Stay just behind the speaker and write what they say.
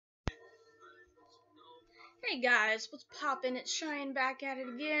Hey guys, what's poppin'? It's Cheyenne back at it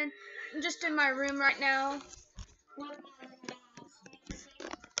again. I'm just in my room right now.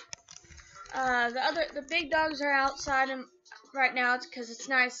 The big dogs are outside right now. It's because it's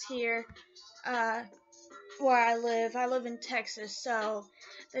nice here, where I live. I live in Texas, so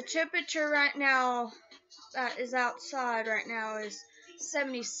the temperature right now that is outside right now is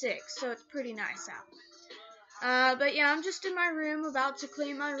 76, so it's pretty nice out. But yeah, I'm just in my room, about to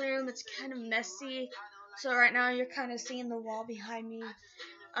clean my room. It's kind of messy, so right now you're kind of seeing the wall behind me.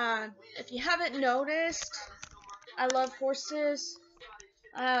 If you haven't noticed, I love horses.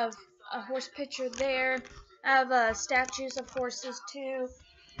 I have a horse picture there. I have statues of horses too.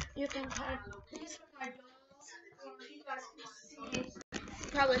 You can these are my dogs. You guys can see.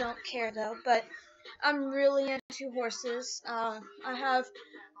 You probably don't care though, but I'm really into horses. I have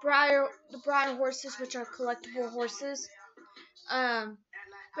the Breyer horses, which are collectible horses.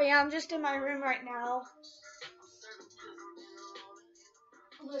 But yeah, I'm just in my room right now,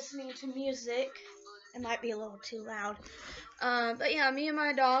 listening to music. It might be a little too loud. But yeah, me and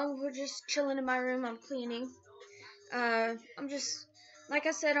my dog, we're just chilling in my room. I'm cleaning. I'm just, like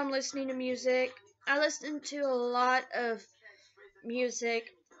I said, I'm listening to music. I listen to a lot of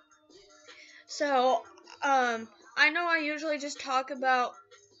music. So, I know I usually just talk about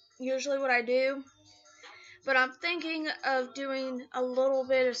usually what I do, but I'm thinking of doing a little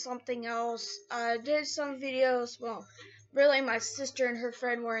bit of something else. I did some videos, well, really my sister and her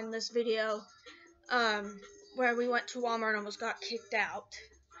friend were in this video, where we went to Walmart and almost got kicked out.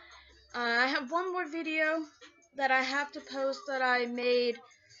 I have one more video that I have to post that I made.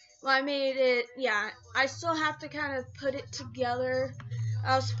 Well, I made it, yeah, I still have to kind of put it together.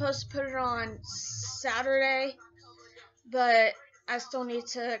 I was supposed to put it on Saturday, but I still need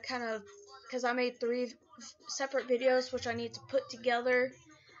to kind of, because I made 3 separate videos which I need to put together,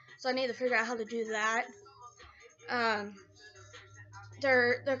 so I need to figure out how to do that.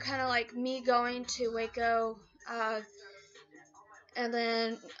 They're kind of like me going to Waco, and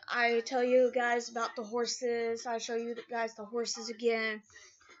then I tell you guys about the horses. I show you guys the horses again,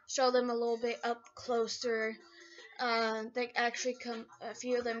 show them a little bit up closer. They actually a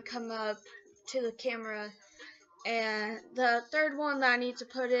few of them come up to the camera. And the third one that I need to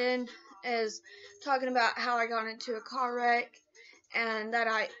put in is talking about how I got into a car wreck, and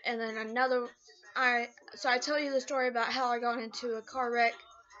then another, so I tell you the story about how I got into a car wreck,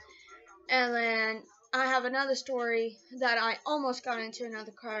 and then I have another story that I almost got into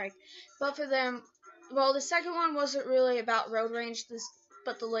another car wreck. Both of them, well, the second one wasn't really about road rage,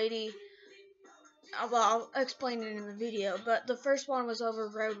 but the lady, well, I'll explain it in the video, but the first one was over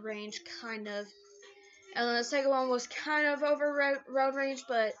road rage, kind of. And then the second one was kind of over road rage,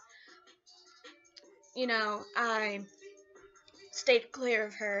 but, you know, I stayed clear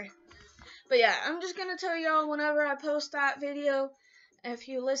of her. But yeah, I'm just going to tell y'all whenever I post that video, if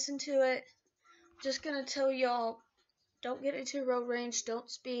you listen to it, just going to tell y'all, don't get into road rage, don't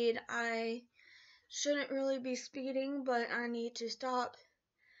speed. I shouldn't really be speeding, but I need to stop.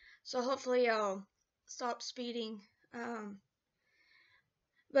 So hopefully I'll stop speeding.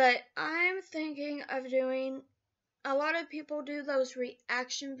 But I'm thinking of doing, a lot of people do those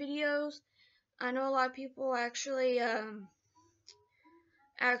reaction videos. I know a lot of people actually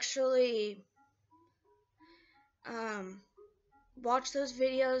watch those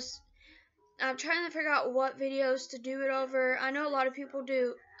videos. I'm trying to figure out what videos to do it over. I know a lot of people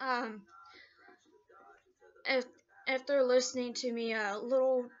do, if they're listening to me,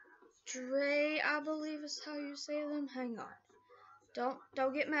 Little Dre, I believe is how you say them. Hang on.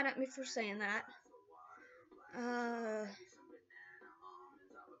 Don't get mad at me for saying that.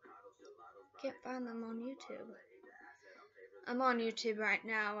 Can't find them on YouTube. I'm on YouTube right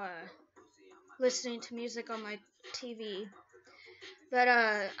now, listening to music on my TV. But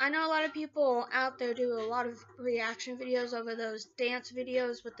I know a lot of people out there do a lot of reaction videos over those dance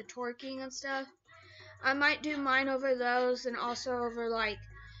videos with the twerking and stuff. I might do mine over those, and also over like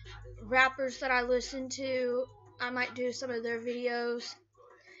rappers that I listen to. I might do some of their videos,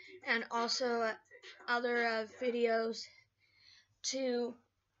 and also other videos too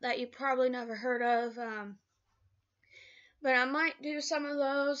that you probably never heard of. But I might do some of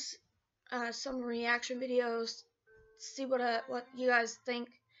those, some reaction videos. See what you guys think.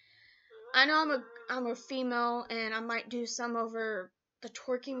 I know I'm a female, and I might do some over the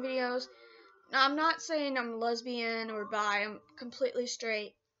twerking videos. Now, I'm not saying I'm lesbian or bi. I'm completely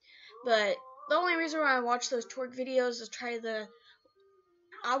straight. But the only reason why I watch those twerk videos is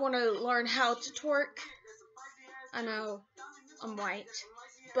I want to learn how to twerk. I know I'm white,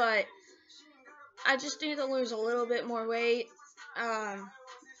 but I just need to lose a little bit more weight.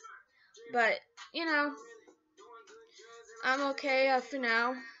 But, you know, I'm okay for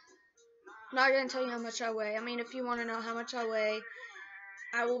now. I'm not going to tell you how much I weigh. I mean, if you want to know how much I weigh,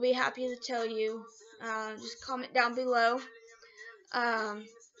 I will be happy to tell you. Just comment down below. But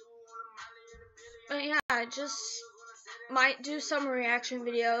yeah, I just might do some reaction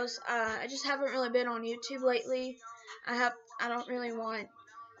videos. I just haven't really been on YouTube lately. I don't really want,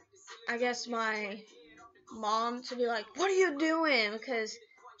 I guess, my mom to be like, what are you doing? Because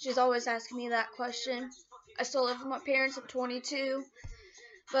she's always asking me that question. I still live with my parents. I'm 22,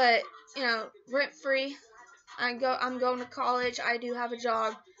 but you know, rent free. I'm going to college. I do have a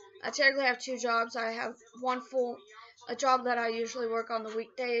job. I technically have 2 jobs. I have a job that I usually work on the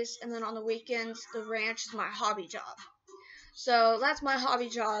weekdays, and then on the weekends, the ranch is my hobby job. So that's my hobby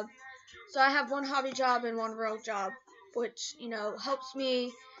job. So I have 1 hobby job and 1 real job, which, you know, helps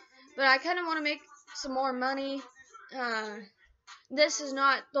me. But I kind of want to make some more money. This is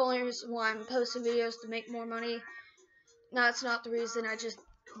not the only reason why I'm posting videos to make more money. That's not the reason. I just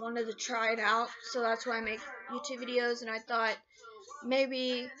wanted to try it out. So that's why I make YouTube videos. And I thought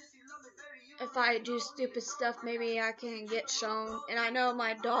maybe if I do stupid stuff, maybe I can get shown. And I know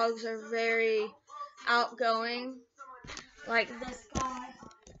my dogs are very outgoing. Like this guy.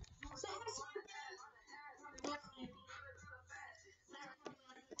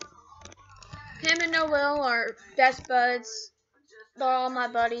 Him and Noel are best buds. They're all my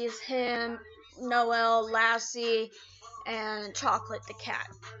buddies. Him, Noel, Lassie, and Chocolate the cat.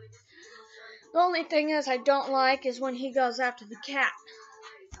 The only thing is I don't like is when he goes after the cat.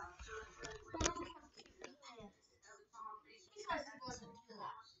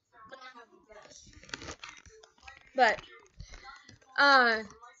 But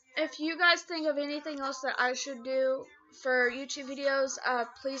if you guys think of anything else that I should do for YouTube videos,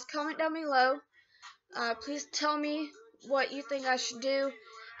 please comment down below. Please tell me what you think I should do.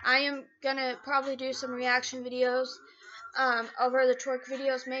 I am gonna probably do some reaction videos over the twerk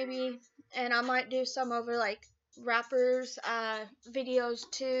videos maybe, and I might do some over like rappers videos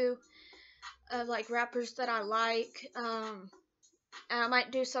too, of like rappers that I like. And I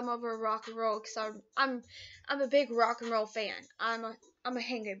might do some over rock and roll because I'm a big rock and roll fan. I'm a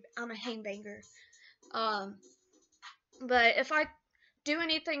hangbanger. But if I do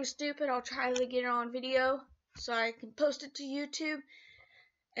anything stupid, I'll try to get it on video so I can post it to YouTube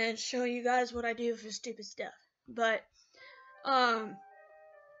and show you guys what I do for stupid stuff. But I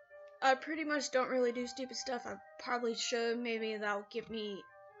pretty much don't really do stupid stuff. I probably should. Maybe that'll get me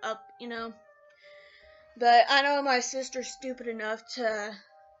up, you know. But I know my sister's stupid enough to,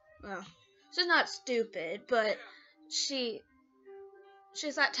 well, she's not stupid, but she's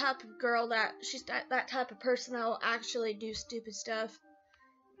that type of girl she's that type of person that will actually do stupid stuff,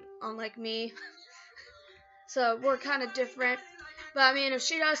 unlike me. So we're kind of different. But I mean, if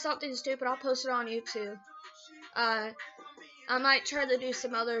she does something stupid, I'll post it on YouTube. I might try to do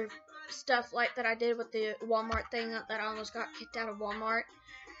some other stuff like that I did with the Walmart thing that I almost got kicked out of Walmart.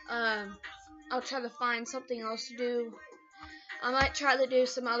 I'll try to find something else to do. I might try to do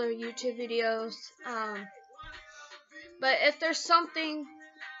some other YouTube videos. But if there's something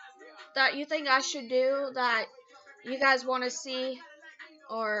that you think I should do that you guys want to see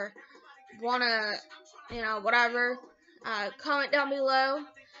or want to, you know, whatever, comment down below.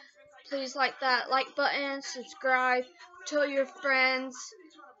 Please like that like button, subscribe, tell your friends,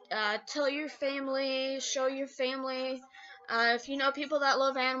 tell your family, show your family. If you know people that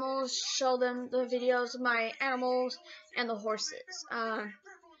love animals, show them the videos of my animals and the horses. And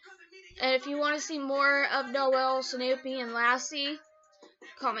if you want to see more of Noel, Snoopy, and Lassie,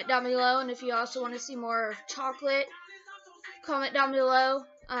 comment down below. And if you also want to see more of Chocolate, comment down below.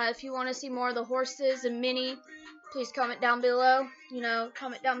 If you want to see more of the horses and Minnie, please comment down below. You know,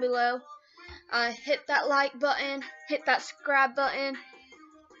 comment down below. Hit that like button, hit that subscribe button.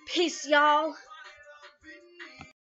 Peace, y'all.